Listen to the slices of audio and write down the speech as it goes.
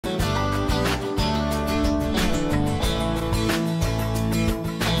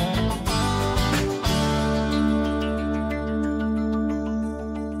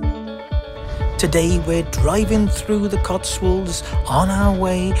Today we're driving through the Cotswolds on our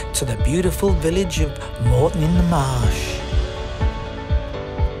way to the beautiful village of Moreton-in-Marsh.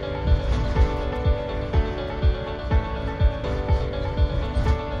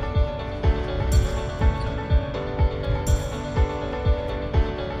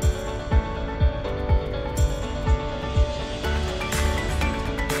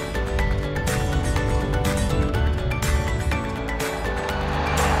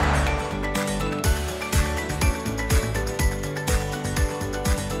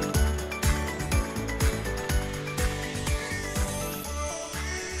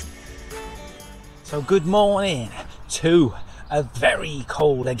 So good morning to a very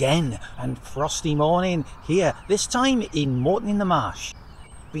cold again and frosty morning here, this time in Moreton-in-Marsh.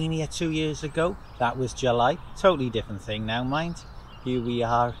 Been here 2 years ago, that was July, totally different thing now mind. Here we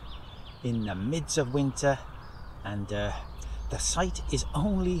are in the midst of winter and the site is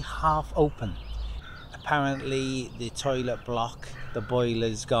only half open. Apparently the toilet block, the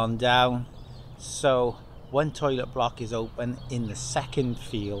boiler's gone down, so one toilet block is open in the second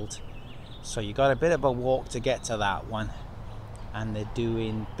field. So you got a bit of a walk to get to that one, and they're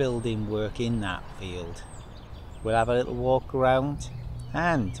doing building work in that field. We'll have a little walk around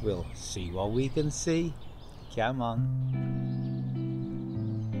and we'll see what we can see. Come on.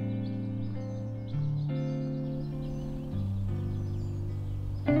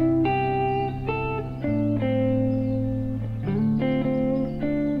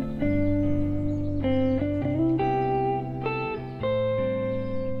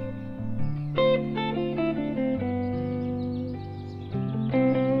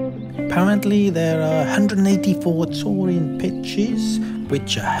 Apparently there are 184 touring pitches,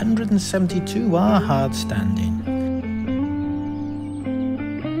 which 172 are hard standing.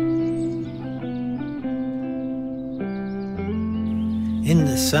 In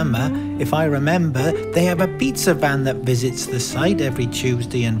the summer, if I remember, they have a pizza van that visits the site every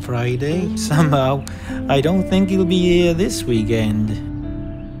Tuesday and Friday. Somehow, I don't think he'll be here this weekend.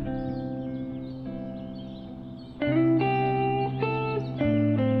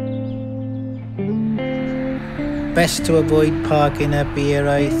 Best to avoid parking up here,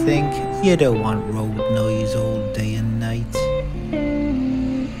 I think. You don't want road noise all day and night.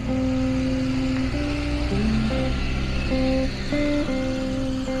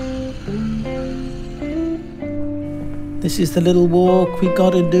 This is the little walk we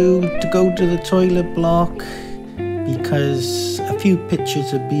gotta do to go to the toilet block, because a few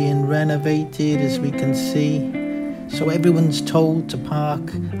pitches are being renovated, as we can see. So everyone's told to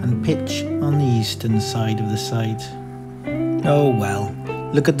park and pitch on the eastern side of the site. Oh well,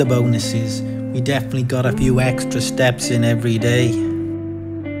 look at the bonuses. We definitely got a few extra steps in every day.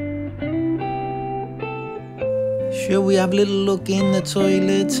 Shall we have a little look in the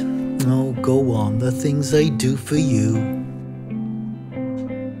toilet? Oh, go on, the things I do for you.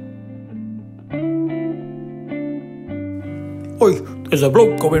 Oi, there's a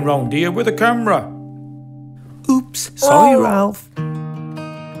bloke going round here with a camera. Oops, sorry, Ralph.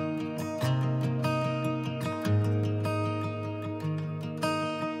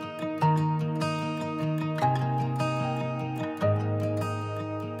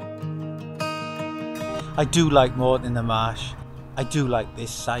 I do like Moreton-in-Marsh. I do like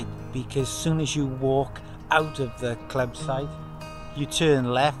this site because as soon as you walk out of the club site, you turn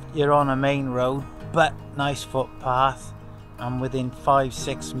left, you're on a main road, but nice footpath, and within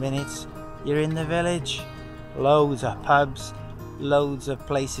 5-6 minutes, you're in the village. Loads of pubs, loads of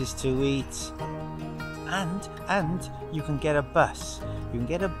places to eat, and you can get a bus. You can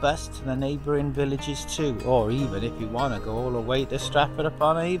get a bus to the neighbouring villages too, or even if you want to go all the way to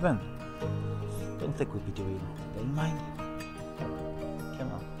Stratford-upon-Avon. Don't think we'll be doing that today, mind.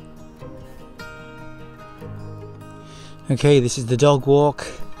 Come on. Okay, this is the dog walk.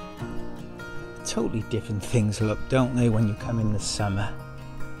 Totally different things look, don't they, when you come in the summer?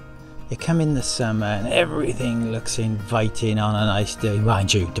 You come in the summer and everything looks inviting on a nice day.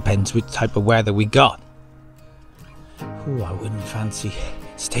 Mind you, depends which type of weather we got. Ooh, I wouldn't fancy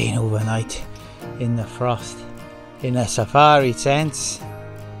staying overnight in the frost in a safari tent.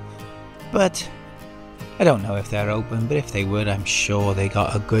 But I don't know if they're open, but if they would, I'm sure they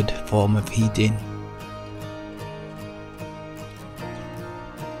got a good form of heating.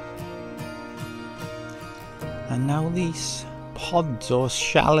 And now these pods or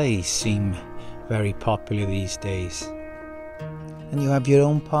chalets seem very popular these days. And you have your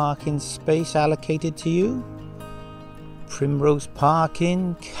own parking space allocated to you. Primrose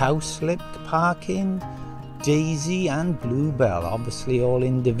parking, cowslip parking, Daisy and Bluebell, obviously all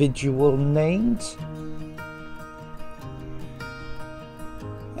individual names.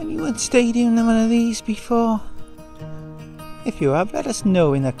 And you had stayed in one of these before? If you have, let us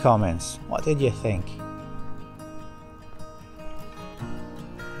know in the comments. What did you think?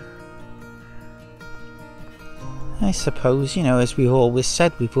 I suppose, you know, as we always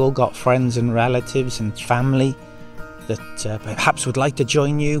said, we've all got friends and relatives and family that perhaps would like to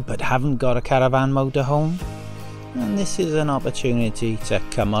join you but haven't got a caravan motorhome. And this is an opportunity to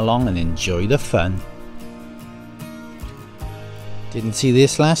come along and enjoy the fun. Didn't see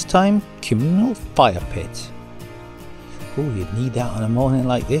this last time? Communal fire pit. Oh, you'd need that on a morning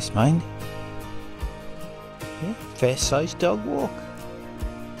like this, mind. Yeah, fair sized dog walk.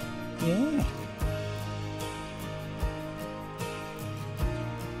 Yeah.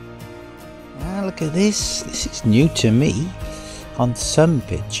 Ah, look at this. This is new to me. On some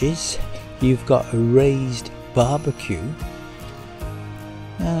pitches, you've got a raised barbecue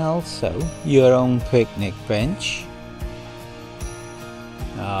and also your own picnic bench.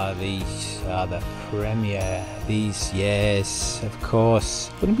 Ah, these are the premier. These, yes, of course.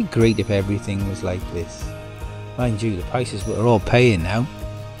 Wouldn't it be great if everything was like this? Mind you, the prices we're all paying now.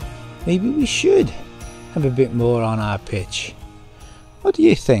 Maybe we should have a bit more on our pitch. What do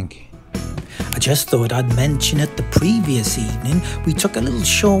you think? I just thought I'd mention it. The previous evening we took a little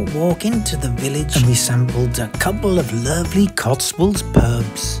short walk into the village and we sampled a couple of lovely Cotswolds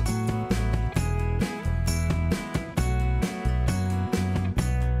pubs.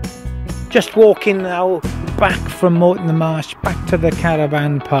 Just walking now back from Moreton-in-Marsh back to the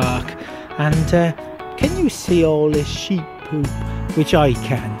caravan park, and can you see all this sheep poop? Which I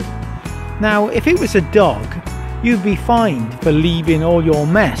can. Now if it was a dog, you'd be fined for leaving all your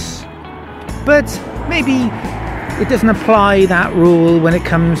mess, but maybe it doesn't apply, that rule, when it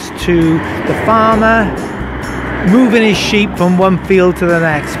comes to the farmer moving his sheep from one field to the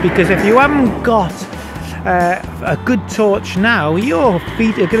next, because if you haven't got a good torch now, your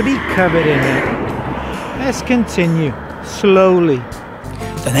feet are going to be covered in it. Let's continue slowly.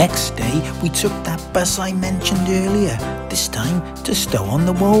 The next day we took that bus I mentioned earlier, this time to Stow on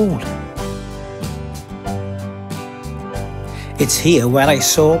the Wold. It's here where I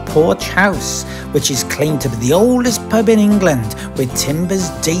saw Porch House, which is claimed to be the oldest pub in England, with timbers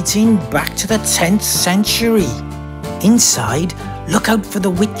dating back to the 10th century. Inside, look out for the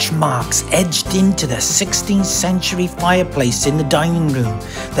witch marks edged into the 16th century fireplace in the dining room.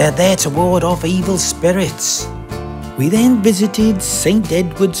 They're there to ward off evil spirits. We then visited St.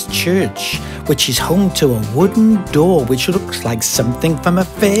 Edward's Church, which is home to a wooden door which looks like something from a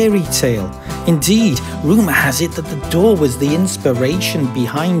fairy tale. Indeed, rumour has it that the door was the inspiration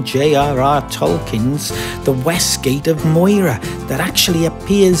behind J.R.R. Tolkien's The West Gate of Moira, that actually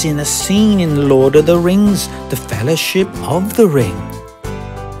appears in a scene in Lord of the Rings, The Fellowship of the Ring.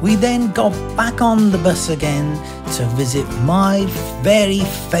 We then got back on the bus again to visit my very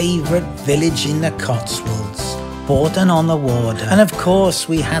favourite village in the Cotswolds, Bourton on the Water. And of course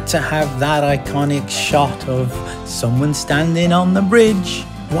we had to have that iconic shot of someone standing on the bridge.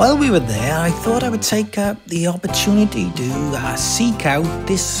 While we were there, I thought I would take the opportunity to seek out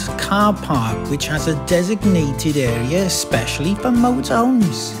this car park, which has a designated area especially for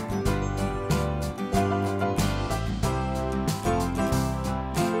motorhomes.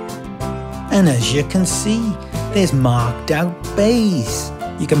 And as you can see, there's marked out bays.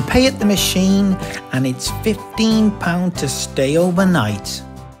 You can pay at the machine and it's £15 to stay overnight.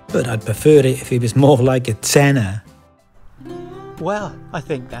 But I'd prefer it if it was more like a tenner. Well, I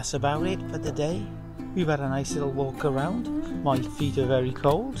think that's about it for the day. We've had a nice little walk around. My feet are very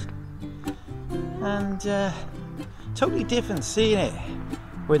cold. And totally different seeing it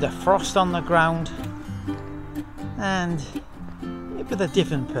with the frost on the ground and with a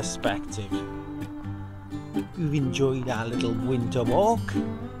different perspective. We've enjoyed our little winter walk.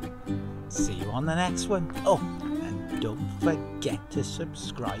 See you on the next one. Oh, and don't forget to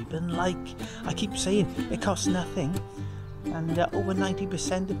subscribe and like. I keep saying it costs nothing. And over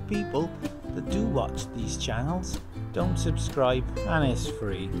 90% of people that do watch these channels don't subscribe, and it's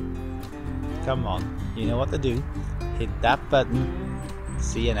free. Come on, you know what to do. Hit that button.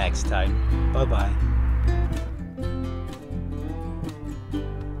 See you next time. Bye bye.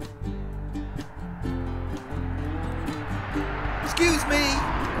 Excuse me,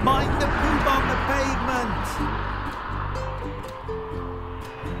 mind the poop on the pavement.